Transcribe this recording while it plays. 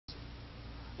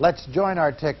Let's join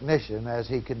our technician as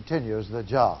he continues the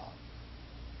job.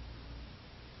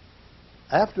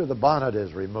 After the bonnet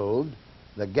is removed,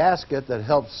 the gasket that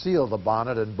helps seal the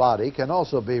bonnet and body can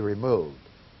also be removed.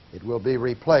 It will be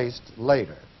replaced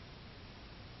later.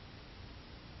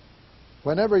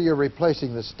 Whenever you're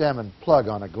replacing the stem and plug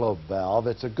on a globe valve,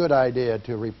 it's a good idea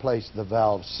to replace the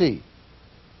valve seat.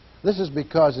 This is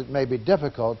because it may be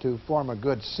difficult to form a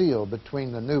good seal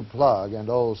between the new plug and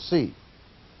old seat.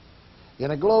 In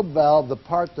a globe valve, the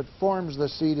part that forms the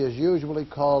seat is usually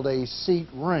called a seat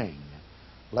ring.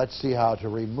 Let's see how to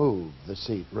remove the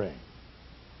seat ring.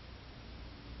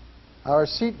 Our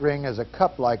seat ring is a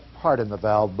cup-like part in the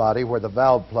valve body where the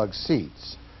valve plug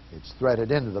seats. It's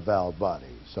threaded into the valve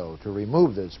body, so to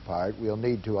remove this part, we'll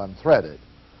need to unthread it.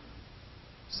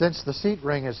 Since the seat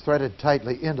ring is threaded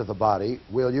tightly into the body,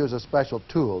 we'll use a special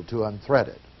tool to unthread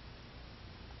it.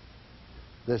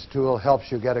 This tool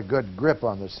helps you get a good grip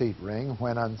on the seat ring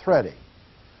when unthreading.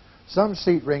 Some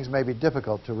seat rings may be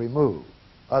difficult to remove.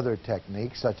 Other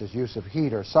techniques, such as use of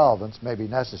heat or solvents, may be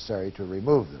necessary to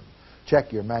remove them.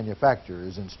 Check your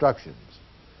manufacturer's instructions.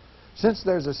 Since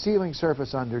there's a sealing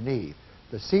surface underneath,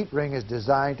 the seat ring is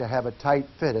designed to have a tight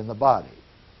fit in the body.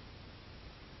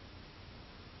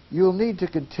 You'll need to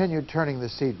continue turning the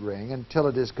seat ring until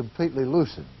it is completely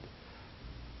loosened.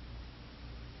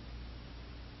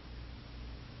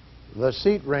 The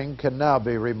seat ring can now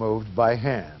be removed by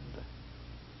hand.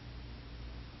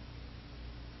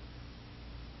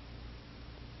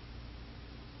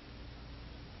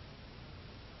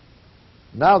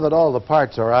 Now that all the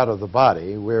parts are out of the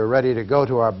body, we're ready to go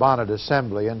to our bonnet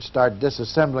assembly and start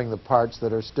disassembling the parts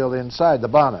that are still inside the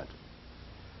bonnet.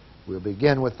 We'll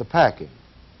begin with the packing.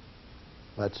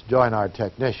 Let's join our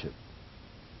technician.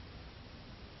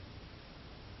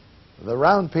 The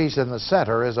round piece in the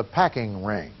center is a packing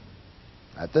ring.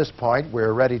 At this point,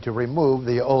 we're ready to remove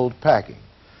the old packing.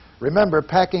 Remember,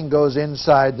 packing goes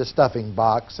inside the stuffing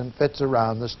box and fits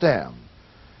around the stem.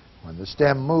 When the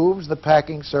stem moves, the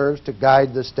packing serves to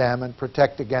guide the stem and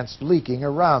protect against leaking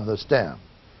around the stem.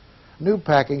 New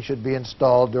packing should be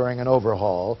installed during an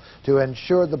overhaul to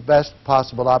ensure the best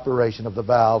possible operation of the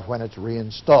valve when it's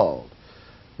reinstalled.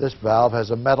 This valve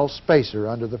has a metal spacer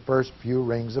under the first few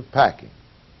rings of packing.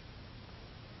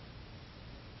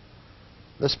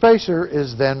 The spacer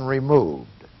is then removed.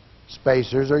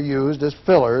 Spacers are used as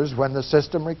fillers when the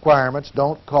system requirements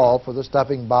don't call for the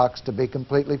stuffing box to be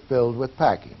completely filled with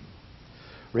packing.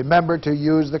 Remember to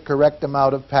use the correct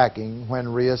amount of packing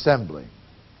when reassembling.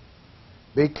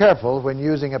 Be careful when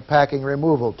using a packing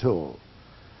removal tool.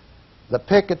 The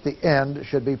pick at the end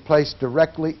should be placed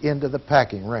directly into the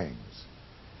packing rings.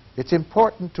 It's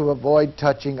important to avoid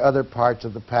touching other parts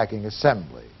of the packing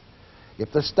assembly.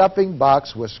 If the stuffing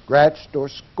box was scratched or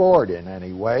scored in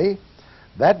any way,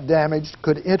 that damage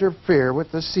could interfere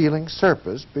with the sealing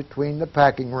surface between the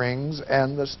packing rings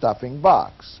and the stuffing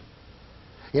box.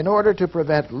 In order to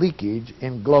prevent leakage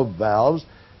in globe valves,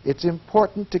 it's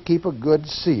important to keep a good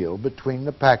seal between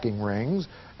the packing rings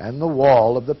and the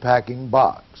wall of the packing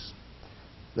box.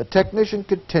 The technician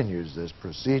continues this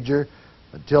procedure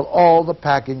until all the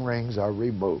packing rings are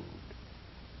removed.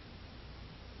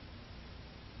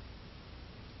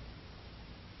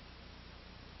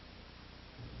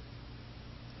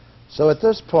 So at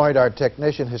this point, our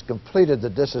technician has completed the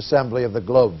disassembly of the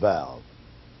globe valve.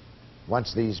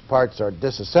 Once these parts are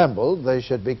disassembled, they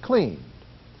should be cleaned.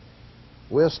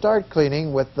 We'll start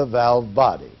cleaning with the valve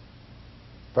body.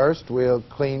 First, we'll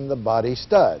clean the body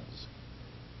studs.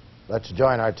 Let's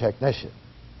join our technician.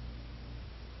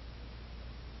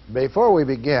 Before we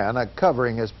begin, a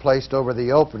covering is placed over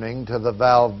the opening to the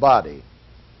valve body.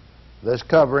 This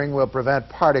covering will prevent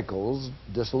particles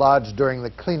dislodged during the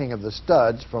cleaning of the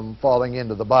studs from falling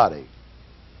into the body.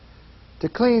 To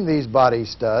clean these body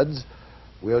studs,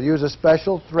 we'll use a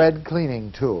special thread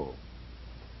cleaning tool.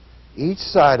 Each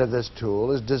side of this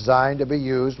tool is designed to be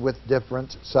used with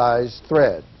different sized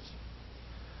threads.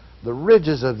 The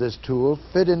ridges of this tool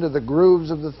fit into the grooves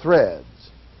of the threads.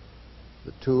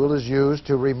 The tool is used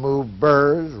to remove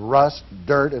burrs, rust,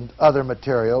 dirt, and other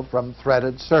material from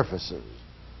threaded surfaces.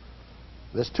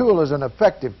 This tool is an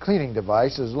effective cleaning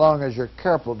device as long as you're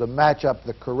careful to match up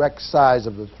the correct size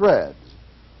of the threads.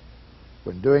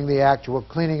 When doing the actual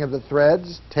cleaning of the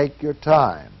threads, take your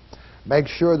time. Make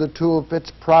sure the tool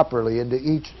fits properly into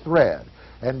each thread,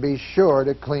 and be sure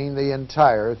to clean the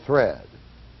entire thread.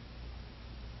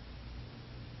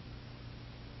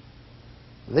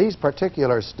 These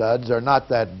particular studs are not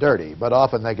that dirty, but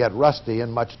often they get rusty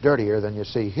and much dirtier than you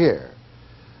see here.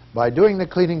 By doing the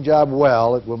cleaning job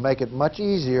well, it will make it much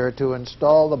easier to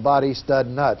install the body stud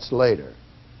nuts later.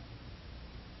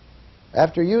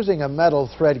 After using a metal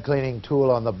thread cleaning tool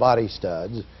on the body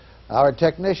studs, our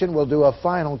technician will do a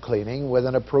final cleaning with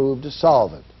an approved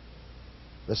solvent.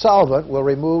 The solvent will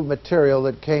remove material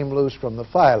that came loose from the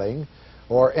filing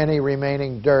or any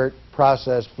remaining dirt,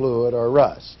 process fluid, or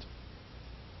rust.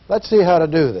 Let's see how to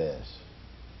do this.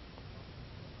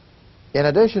 In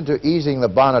addition to easing the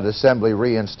bonnet assembly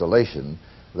reinstallation,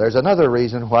 there's another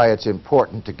reason why it's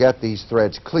important to get these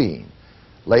threads clean.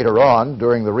 Later on,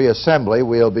 during the reassembly,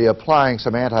 we'll be applying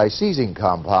some anti-seizing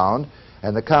compound,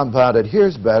 and the compound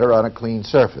adheres better on a clean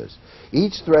surface.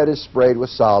 Each thread is sprayed with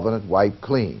solvent and wiped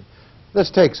clean. This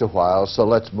takes a while, so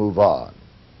let's move on.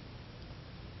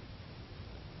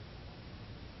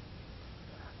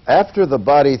 After the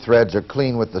body threads are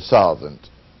clean with the solvent,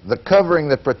 the covering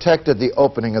that protected the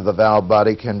opening of the valve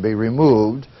body can be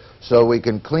removed so we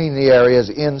can clean the areas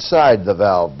inside the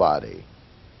valve body.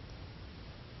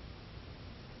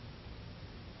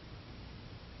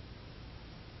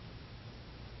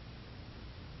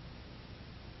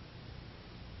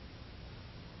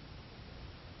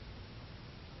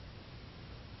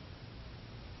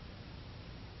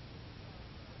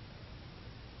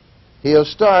 He'll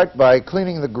start by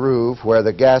cleaning the groove where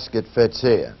the gasket fits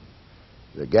in.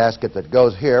 The gasket that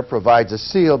goes here provides a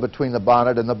seal between the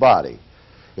bonnet and the body.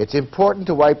 It's important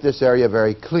to wipe this area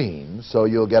very clean so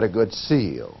you'll get a good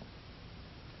seal.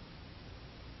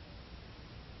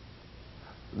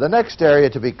 The next area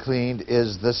to be cleaned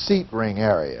is the seat ring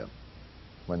area.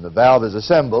 When the valve is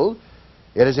assembled,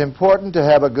 it is important to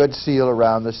have a good seal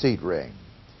around the seat ring.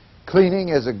 Cleaning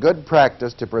is a good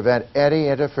practice to prevent any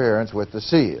interference with the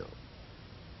seal.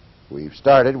 We've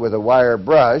started with a wire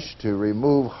brush to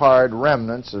remove hard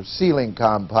remnants of sealing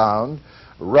compound,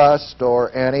 rust,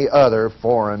 or any other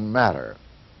foreign matter.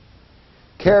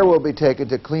 Care will be taken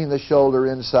to clean the shoulder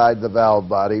inside the valve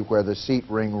body where the seat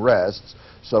ring rests,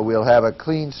 so we'll have a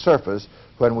clean surface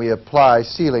when we apply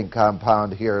sealing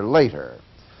compound here later.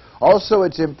 Also,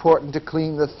 it's important to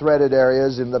clean the threaded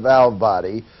areas in the valve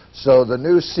body so the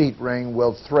new seat ring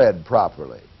will thread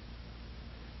properly.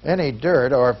 Any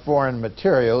dirt or foreign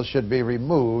material should be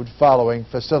removed following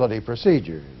facility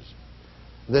procedures.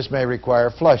 This may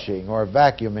require flushing or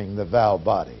vacuuming the valve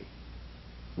body.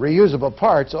 Reusable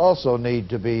parts also need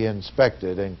to be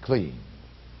inspected and cleaned.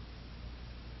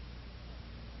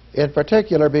 In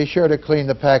particular, be sure to clean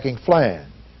the packing flange,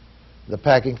 the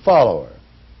packing follower,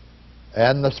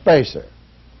 and the spacer.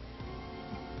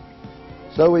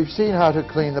 So we've seen how to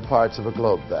clean the parts of a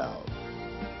globe valve.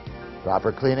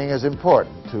 Proper cleaning is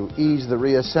important to ease the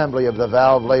reassembly of the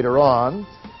valve later on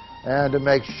and to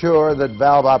make sure that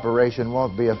valve operation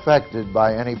won't be affected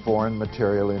by any foreign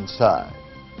material inside.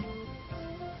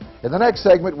 In the next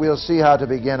segment, we'll see how to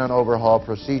begin an overhaul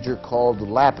procedure called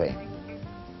lapping.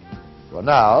 Well,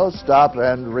 now, stop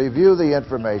and review the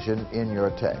information in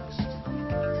your text.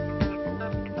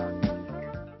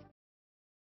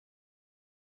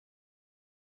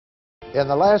 In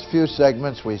the last few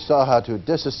segments, we saw how to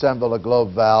disassemble a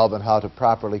globe valve and how to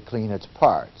properly clean its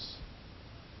parts.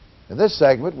 In this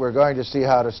segment, we're going to see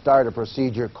how to start a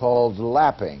procedure called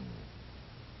lapping.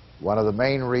 One of the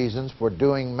main reasons for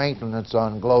doing maintenance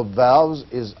on globe valves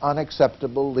is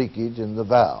unacceptable leakage in the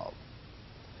valve.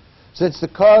 Since the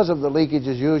cause of the leakage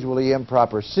is usually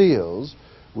improper seals,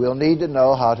 we'll need to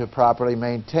know how to properly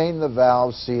maintain the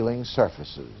valve sealing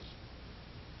surfaces.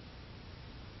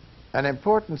 An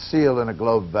important seal in a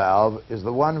globe valve is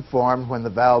the one formed when the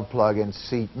valve plug and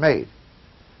seat mate.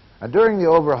 And during the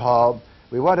overhaul,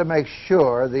 we want to make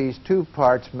sure these two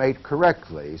parts mate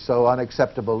correctly so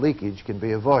unacceptable leakage can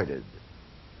be avoided.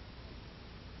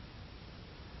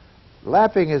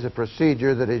 Lapping is a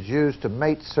procedure that is used to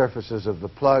mate surfaces of the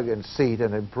plug and seat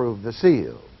and improve the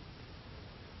seal.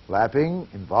 Lapping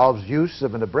involves use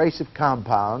of an abrasive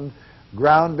compound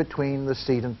ground between the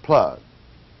seat and plug.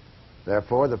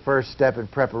 Therefore, the first step in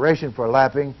preparation for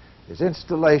lapping is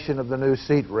installation of the new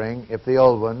seat ring if the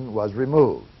old one was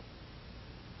removed.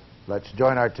 Let's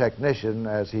join our technician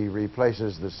as he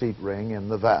replaces the seat ring in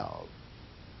the valve.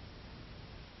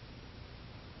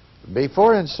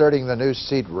 Before inserting the new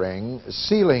seat ring,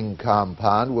 sealing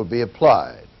compound will be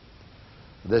applied.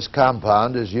 This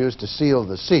compound is used to seal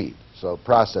the seat, so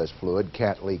process fluid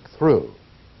can't leak through.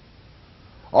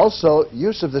 Also,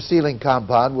 use of the sealing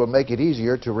compound will make it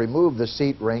easier to remove the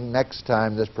seat ring next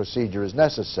time this procedure is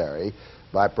necessary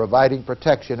by providing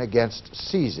protection against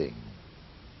seizing.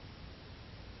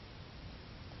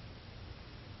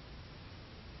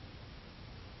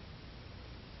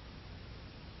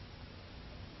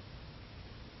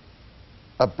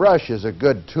 A brush is a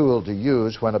good tool to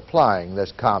use when applying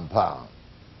this compound.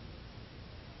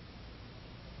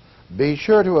 Be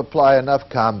sure to apply enough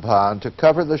compound to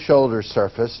cover the shoulder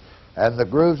surface and the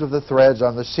grooves of the threads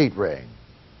on the seat ring.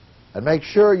 And make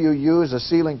sure you use a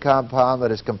sealing compound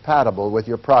that is compatible with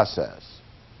your process.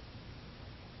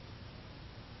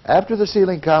 After the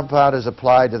sealing compound is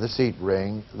applied to the seat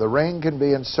ring, the ring can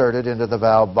be inserted into the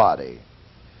valve body.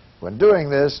 When doing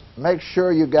this, make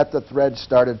sure you get the thread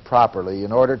started properly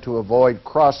in order to avoid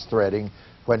cross-threading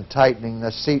when tightening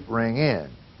the seat ring in.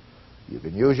 You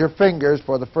can use your fingers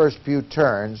for the first few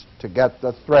turns to get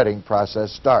the threading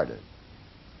process started.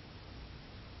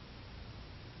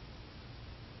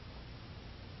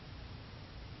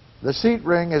 The seat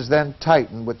ring is then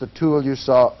tightened with the tool you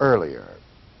saw earlier.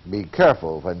 Be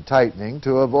careful when tightening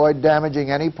to avoid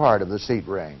damaging any part of the seat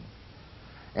ring.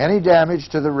 Any damage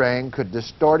to the ring could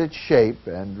distort its shape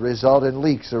and result in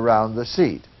leaks around the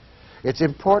seat. It's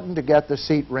important to get the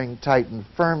seat ring tightened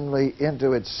firmly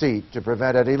into its seat to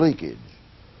prevent any leakage.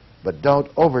 But don't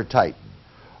over-tighten.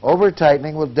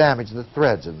 Over-tightening will damage the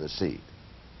threads in the seat.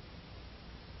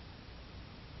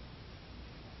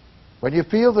 When you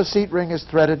feel the seat ring is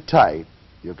threaded tight,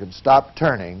 you can stop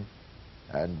turning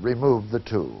and remove the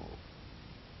tool.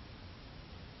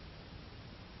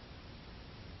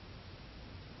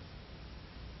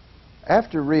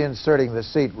 After reinserting the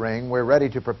seat ring, we're ready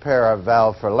to prepare our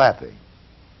valve for lapping.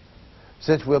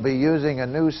 Since we'll be using a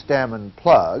new stem and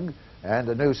plug and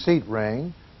a new seat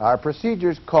ring, our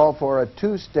procedures call for a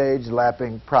two-stage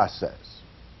lapping process.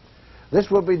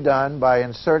 This will be done by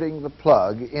inserting the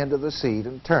plug into the seat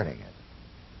and turning it.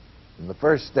 In the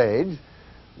first stage,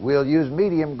 we'll use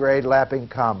medium-grade lapping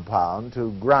compound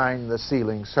to grind the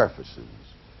sealing surfaces.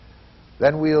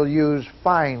 Then we'll use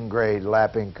fine-grade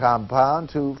lapping compound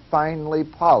to finely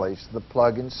polish the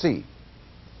plug and seat.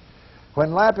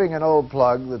 When lapping an old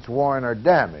plug that's worn or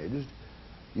damaged,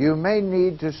 you may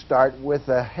need to start with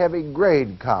a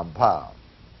heavy-grade compound.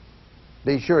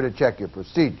 Be sure to check your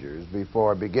procedures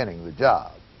before beginning the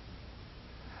job.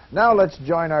 Now let's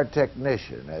join our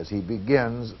technician as he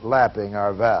begins lapping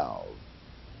our valve.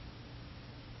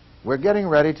 We're getting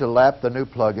ready to lap the new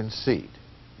plug and seat.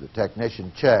 The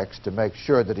technician checks to make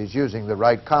sure that he's using the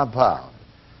right compound.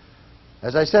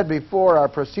 As I said before, our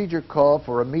procedure called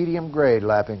for a medium-grade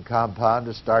lapping compound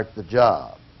to start the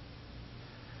job.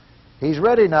 He's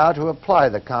ready now to apply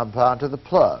the compound to the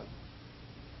plug.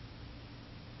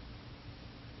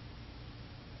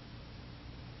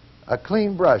 A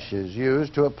clean brush is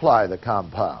used to apply the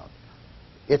compound.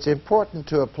 It's important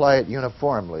to apply it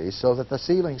uniformly so that the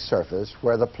sealing surface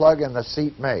where the plug and the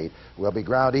seat mate will be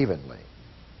ground evenly.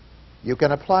 You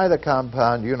can apply the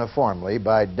compound uniformly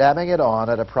by dabbing it on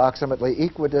at approximately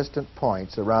equidistant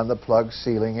points around the plug's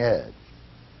sealing edge.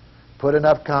 Put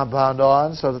enough compound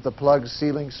on so that the plug's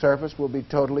sealing surface will be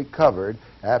totally covered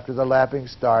after the lapping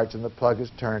starts and the plug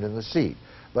is turned in the seat.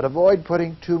 But avoid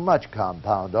putting too much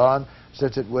compound on,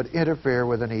 since it would interfere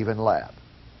with an even lap.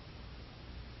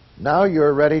 Now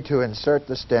you're ready to insert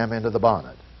the stem into the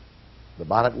bonnet. The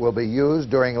bonnet will be used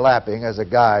during lapping as a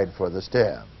guide for the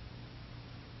stem.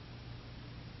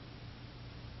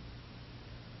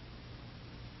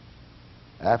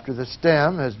 After the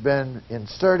stem has been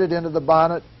inserted into the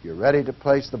bonnet, you're ready to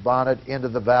place the bonnet into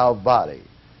the valve body.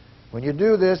 When you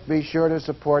do this, be sure to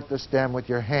support the stem with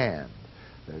your hand.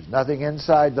 There's nothing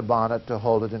inside the bonnet to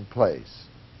hold it in place.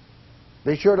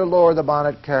 Be sure to lower the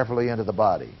bonnet carefully into the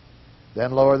body.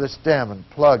 Then lower the stem and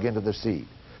plug into the seat.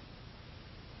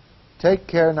 Take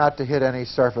care not to hit any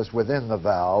surface within the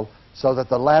valve so that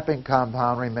the lapping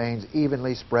compound remains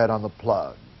evenly spread on the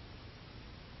plug.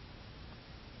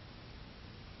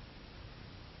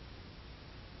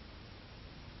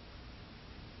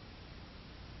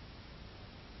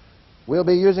 We'll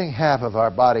be using half of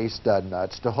our body stud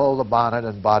nuts to hold the bonnet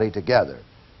and body together.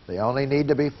 They only need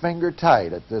to be finger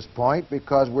tight at this point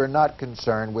because we're not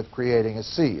concerned with creating a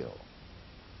seal.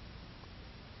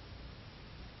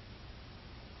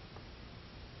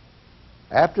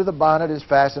 After the bonnet is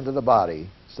fastened to the body,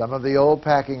 some of the old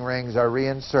packing rings are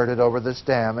reinserted over the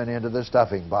stem and into the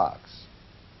stuffing box.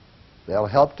 They'll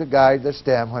help to guide the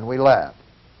stem when we lap.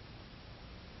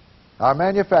 Our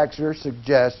manufacturer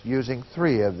suggests using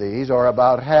 3 of these, or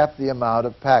about half the amount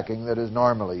of packing that is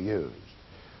normally used.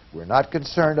 We're not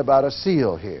concerned about a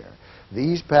seal here.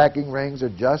 These packing rings are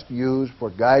just used for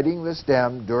guiding the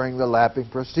stem during the lapping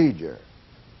procedure.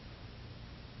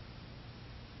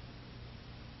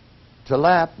 To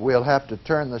lap, we'll have to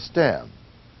turn the stem.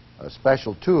 A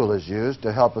special tool is used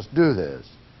to help us do this.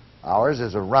 Ours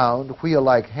is a round,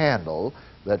 wheel-like handle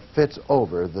that fits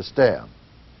over the stem.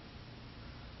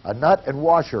 A nut and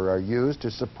washer are used to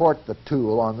support the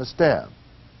tool on the stem.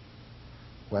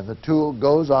 When the tool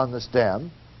goes on the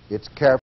stem, it's careful